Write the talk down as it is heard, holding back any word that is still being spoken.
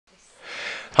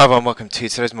Hi everyone, welcome to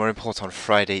today's More Report on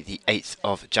Friday, the 8th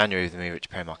of January with me, Rich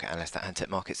Perry, market analyst at Handtech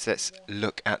Markets. Let's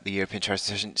look at the European Trade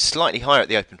session, slightly higher at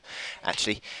the open,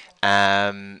 actually.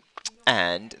 And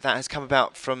that has come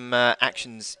about from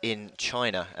actions in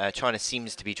China. China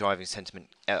seems to be driving sentiment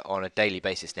on a daily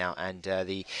basis now, and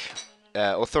the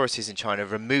authorities in China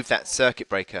removed that circuit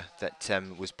breaker that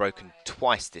was broken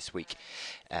twice this week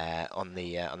on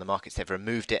the markets. They've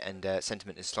removed it, and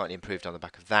sentiment has slightly improved on the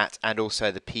back of that. And also,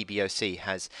 the PBOC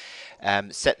has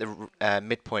set the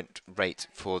midpoint rate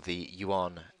for the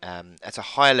yuan at a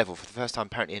higher level for the first time,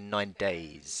 apparently in 9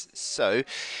 days. So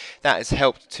that has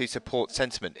helped to support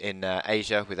sentiment in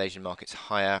Asia, with Asian markets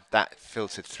higher. That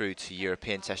filtered through to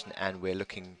European session, and we're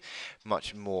looking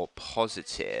much more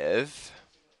positive.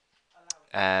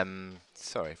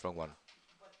 Sorry, wrong one.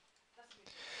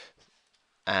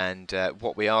 And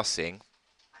what we are seeing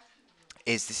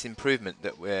is this improvement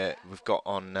that we've got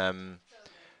on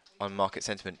market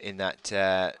sentiment, in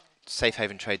that safe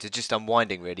haven trades are just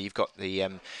unwinding. Really, you've got the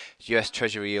U.S.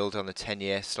 Treasury yield on the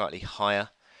 10-year slightly higher,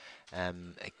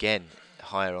 again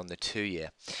higher on the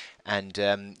 2-year,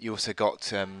 and you also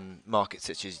got markets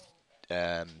such as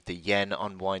the yen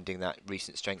unwinding that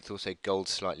recent strength, also gold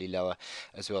slightly lower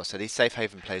as well. So these safe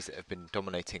haven plays that have been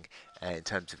dominating in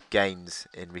terms of gains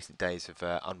in recent days have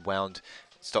unwound.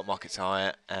 Stock markets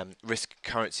are higher, risk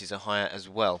currencies are higher as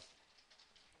well.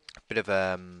 Bit of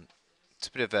it's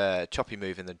a bit of a choppy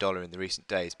move in the dollar in the recent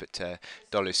days, but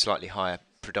dollar is slightly higher,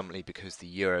 predominantly because the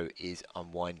euro is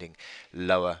unwinding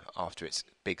lower after its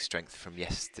big strength from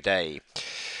yesterday.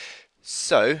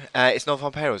 So it's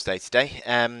non-farm payrolls day today,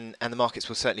 and the markets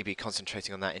will certainly be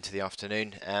concentrating on that into the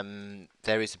afternoon.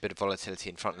 There is a bit of volatility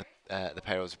in front of the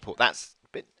payrolls report. That's a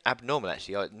bit abnormal,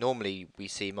 actually. Normally we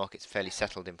see markets fairly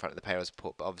settled in front of the payrolls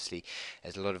report, but obviously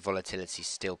there's a lot of volatility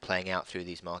still playing out through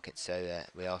these markets, so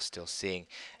we are still seeing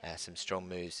some strong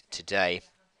moves today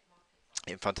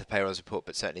in front of the payrolls report,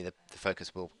 but certainly the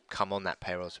focus will come on that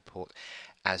payrolls report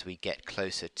as we get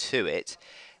closer to it.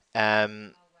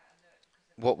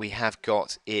 What we have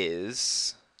got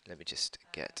is, let me just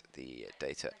get the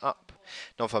data up.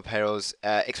 Non-farm payrolls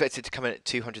expected to come in at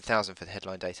 200,000 for the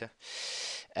headline data,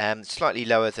 slightly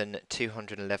lower than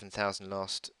 211,000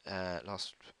 last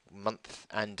month,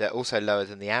 and also lower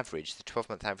than the average, the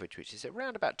 12-month average, which is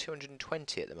around about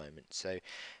 220 at the moment. So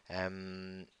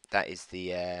that is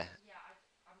the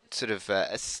sort of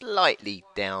a slightly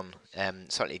down,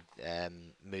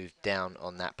 moved down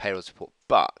on that payrolls report,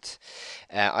 but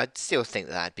I'd still think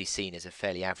that that'd be seen as a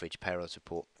fairly average payrolls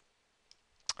report.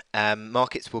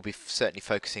 Markets will be certainly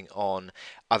focusing on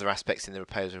other aspects in the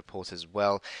payrolls report as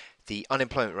well. The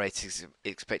unemployment rate is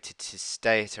expected to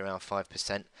stay at around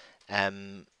 5%.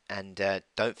 And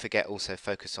don't forget, also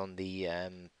focus on the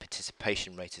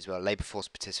participation rate as well. Labour force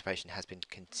participation has been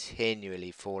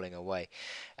continually falling away,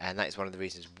 and that is one of the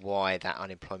reasons why that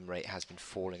unemployment rate has been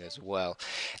falling as well.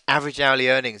 Average hourly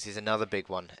earnings is another big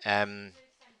one.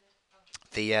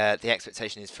 The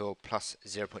expectation is for plus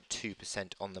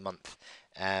 0.2% on the month,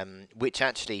 which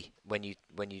actually, when you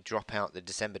drop out the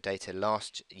December data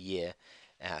last year,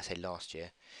 I say last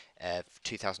year,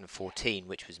 2014,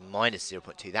 which was minus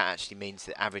 0.2, that actually means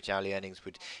that average hourly earnings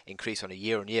would increase on a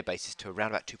year-on-year basis to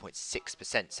around about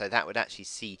 2.6%. So that would actually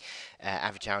see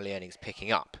average hourly earnings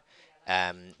picking up,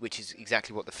 which is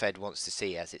exactly what the Fed wants to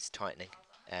see as it's tightening,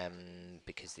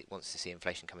 because it wants to see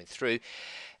inflation coming through,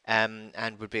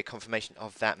 and would be a confirmation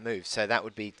of that move. So that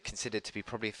would be considered to be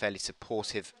probably fairly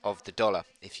supportive of the dollar.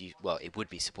 It would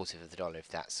be supportive of the dollar if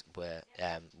that's where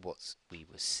what we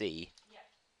will see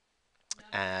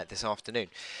this afternoon.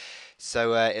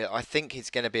 So I think it's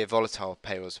going to be a volatile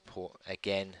payrolls report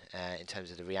again in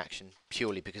terms of the reaction,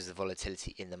 purely because of the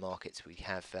volatility in the markets. We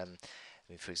have,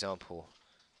 for example,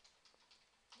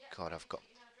 God, I've got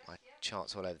my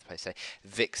charts all over the place. So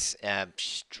VIX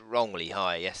strongly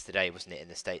higher yesterday, wasn't it, in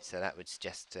the States? So that would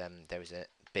suggest there was a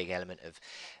big element of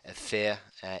fear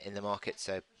in the market.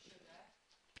 So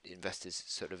investors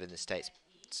sort of in the States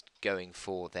going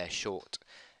for their short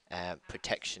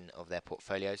protection of their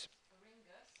portfolios.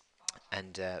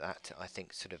 And that, I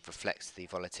think, sort of reflects the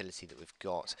volatility that we've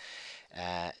got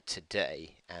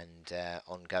today and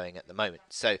ongoing at the moment.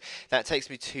 So that takes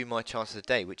me to my chart of the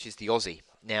day, which is the Aussie.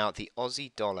 Now, the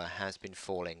Aussie dollar has been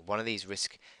falling. One of these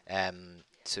risk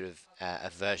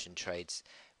aversion trades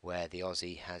where the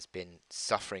Aussie has been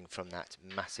suffering from that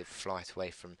massive flight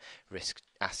away from risk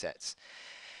assets.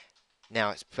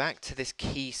 Now, it's back to this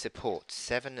key support,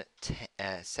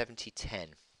 70.10,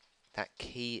 that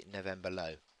key November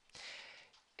low.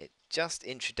 It just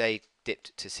intraday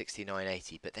dipped to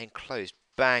 69.80, but then closed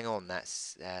bang on that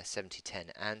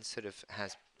 70.10 and sort of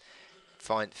has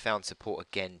found support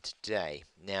again today.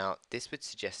 Now, this would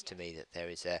suggest to me that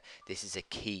this is a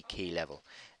key level.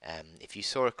 If you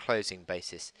saw a closing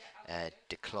basis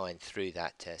decline through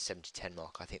that 70-10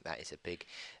 mark, I think that is a big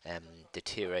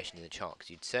deterioration in the chart, because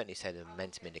you'd certainly say the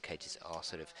momentum indicators are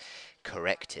sort of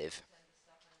corrective.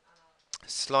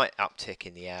 Slight uptick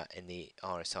in the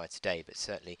RSI today, but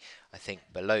certainly I think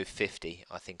below 50.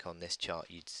 I think on this chart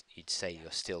you'd say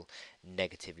you're still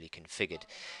negatively configured,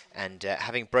 and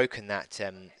having broken that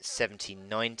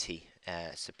 70-90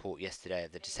 support yesterday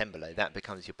of the December low, that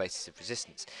becomes your basis of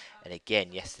resistance. And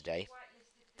again yesterday,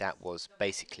 that was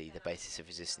basically the basis of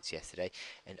resistance yesterday.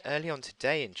 And early on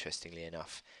today, interestingly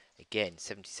enough, again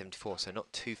 70-74, so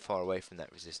not too far away from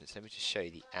that resistance. Let me just show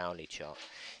you the hourly chart.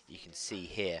 You can see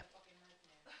here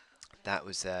that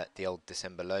was the old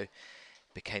December low,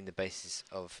 became the basis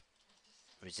of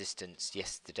resistance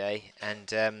yesterday,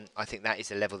 and I think that is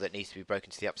a level that needs to be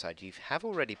broken to the upside. You have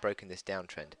already broken this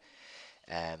downtrend,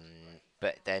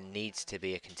 but there needs to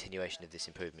be a continuation of this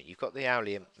improvement. You've got the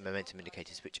hourly momentum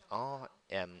indicators, which are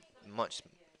much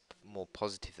more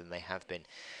positive than they have been,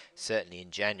 certainly in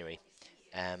January.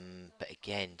 But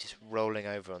again, just rolling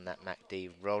over on that MACD,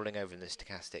 rolling over in the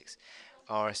stochastics,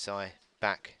 RSI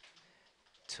back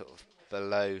sort of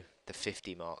below the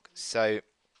 50 mark. So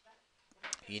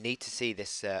you need to see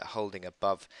this holding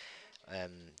above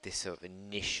this sort of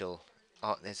initial.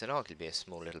 There's an arguably a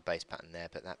small little base pattern there,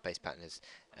 but that base pattern has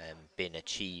been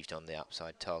achieved on the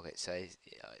upside target, so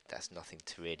that's nothing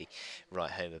to really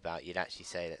write home about. You'd actually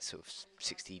say that sort of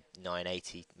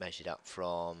 69.80 measured up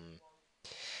from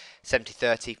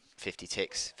 70.30, 50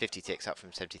 ticks up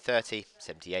from 70.30,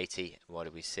 70.80. What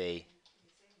do we see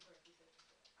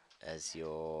as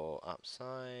your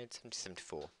upside?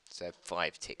 70.74, so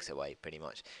 5 ticks away pretty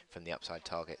much from the upside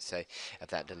target, so of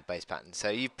that little base pattern. So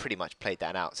you've pretty much played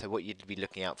that out. So what you'd be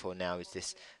looking out for now is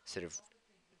this sort of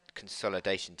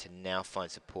consolidation to now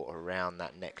find support around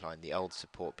that neckline. The old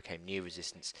support became new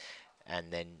resistance,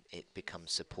 and then it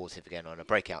becomes supportive again on a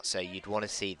breakout. So you'd want to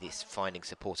see this finding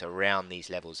support around these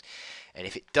levels, and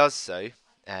if it does so,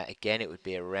 again, it would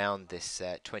be around this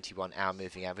 21-hour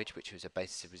moving average, which was a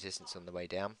basis of resistance on the way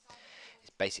down.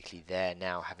 It's basically there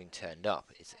now, having turned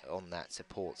up. It's on that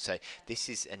support. So this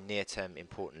is a near-term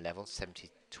important level,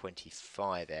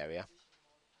 70.25 area.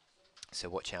 So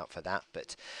watch out for that,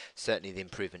 but certainly the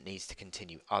improvement needs to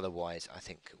continue. Otherwise, I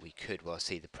think we could well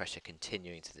see the pressure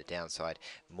continuing to the downside,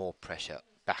 more pressure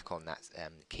back on that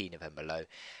key November low.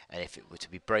 And if it were to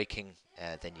be breaking,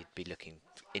 then you'd be looking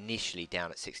initially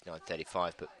down at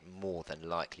 69.35, but more than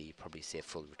likely you'd probably see a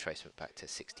full retracement back to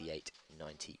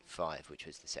 68.95, which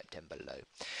was the September low.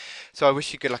 So I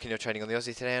wish you good luck in your trading on the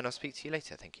Aussie today, and I'll speak to you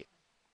later. Thank you.